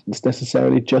don't think it's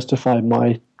necessarily justified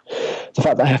the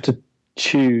fact that I have to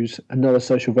choose another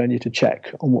social venue to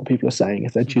check on what people are saying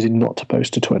if they're choosing not to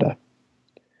post to Twitter.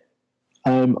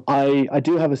 I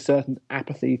do have a certain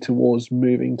apathy towards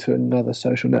moving to another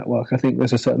social network. I think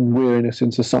there's a certain weariness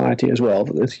in society as well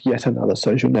that there's yet another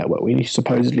social network we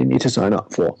supposedly need to sign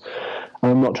up for.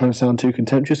 I'm not trying to sound too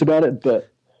contemptuous about it, but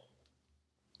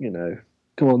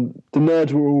come on, the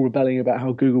nerds were all rebelling about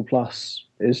how Google Plus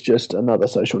is just another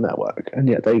social network, and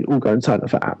yet they all go and sign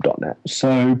up for App.net.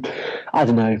 So I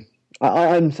don't know.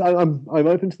 I'm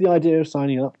open to the idea of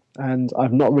signing up, and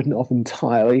I've not written it off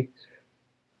entirely.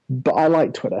 But I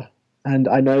like Twitter, and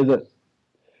I know that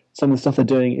some of the stuff they're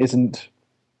doing isn't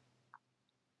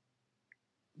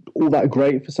all that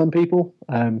great for some people.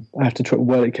 I have to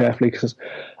word it carefully because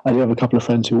I do have a couple of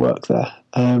friends who work there,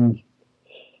 who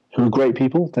are great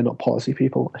people. They're not policy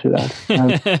people, I should add.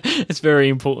 It's very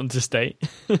important to state.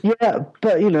 Yeah,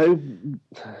 but it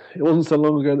wasn't so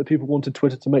long ago that people wanted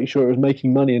Twitter to make sure it was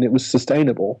making money and it was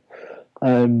sustainable.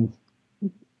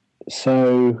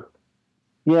 So,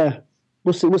 yeah.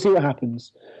 We'll see what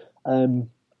happens. I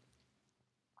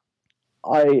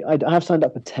have signed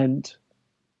up for Tent.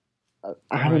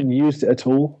 I haven't used it at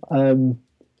all. But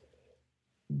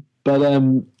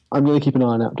I'm going to keep an eye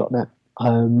on App.net.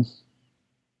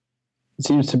 It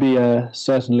seems to be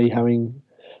certainly having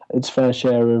its fair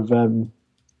share of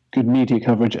good media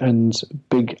coverage and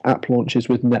big app launches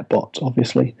with NetBot,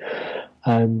 obviously.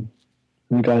 And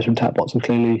the guys from TapBots have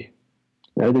clearly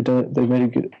No, they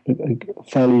made a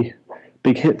fairly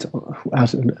big hit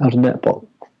out of NetBot,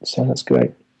 so that's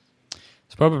great.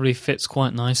 It probably fits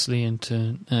quite nicely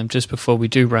into just before we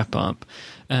do wrap up.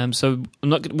 So we're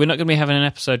not going to be having an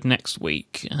episode next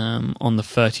week on the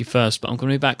 31st, but I'm going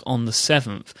to be back on the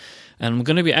 7th, and I'm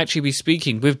going to be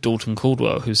speaking with Dalton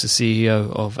Caldwell, who's the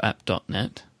CEO of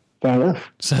App.net. Fair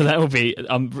enough. So that will be.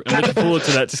 I'm looking forward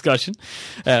to that discussion.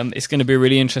 It's going to be a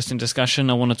really interesting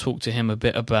discussion. I want to talk to him a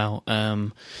bit about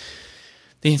the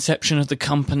inception of the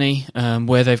company,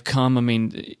 where they've come. I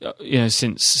mean,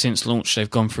 since launch, they've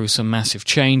gone through some massive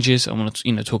changes. I want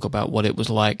to, talk about what it was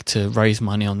like to raise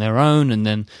money on their own, and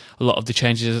then a lot of the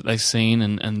changes that they've seen,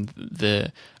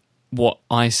 and what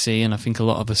I see, and I think a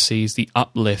lot of us see, is the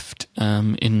uplift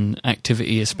in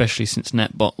activity, especially since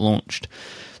NetBot launched.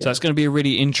 So that's going to be a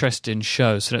really interesting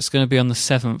show. So that's going to be on the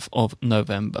 7th of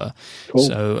November. Cool.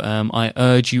 So I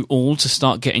urge you all to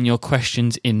start getting your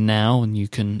questions in now, and you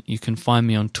can find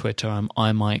me on Twitter. I'm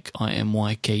imyke,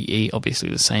 IMYKE, obviously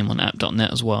the same on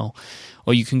app.net as well.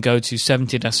 Or you can go to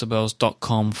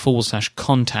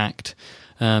 70decibels.com/contact,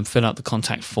 fill out the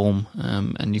contact form,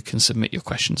 and you can submit your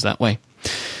questions that way.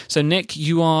 So, Nick,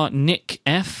 you are Nick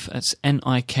F. That's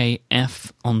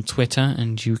NIKF on Twitter,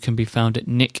 and you can be found at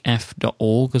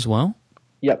nickf.org as well.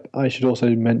 Yep, I should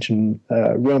also mention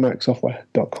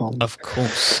realmacsoftware.com. Of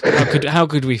course. How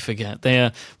could we forget? They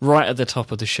are right at the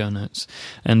top of the show notes.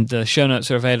 And the show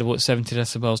notes are available at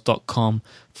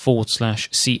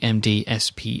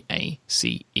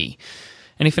 70decibels.com/CMDSPACE.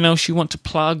 Anything else you want to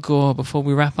plug or before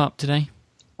we wrap up today?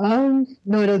 No,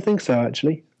 I don't think so,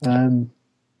 actually.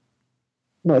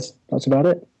 That's about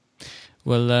it.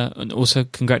 Well, and also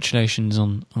congratulations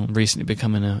on recently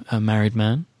becoming a married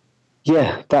man.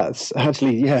 Yeah, that's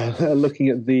actually, looking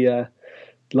at the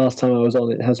last time I was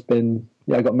on, it has been,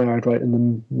 I got married right in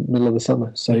the middle of the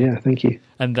summer. So, yeah, thank you.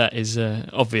 And that is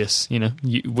obvious,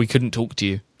 we couldn't talk to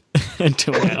you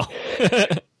until now.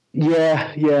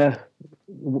 Yeah.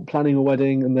 Planning a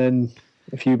wedding and then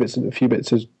a few bits of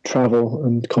travel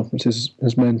and conferences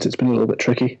has meant it's been a little bit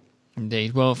tricky.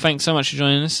 Indeed. Well, thanks so much for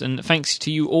joining us, and thanks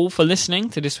to you all for listening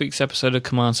to this week's episode of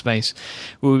Command Space.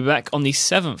 We'll be back on the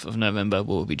 7th of November.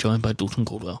 We'll be joined by Dalton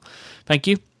Caldwell. Thank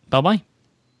you. Bye-bye.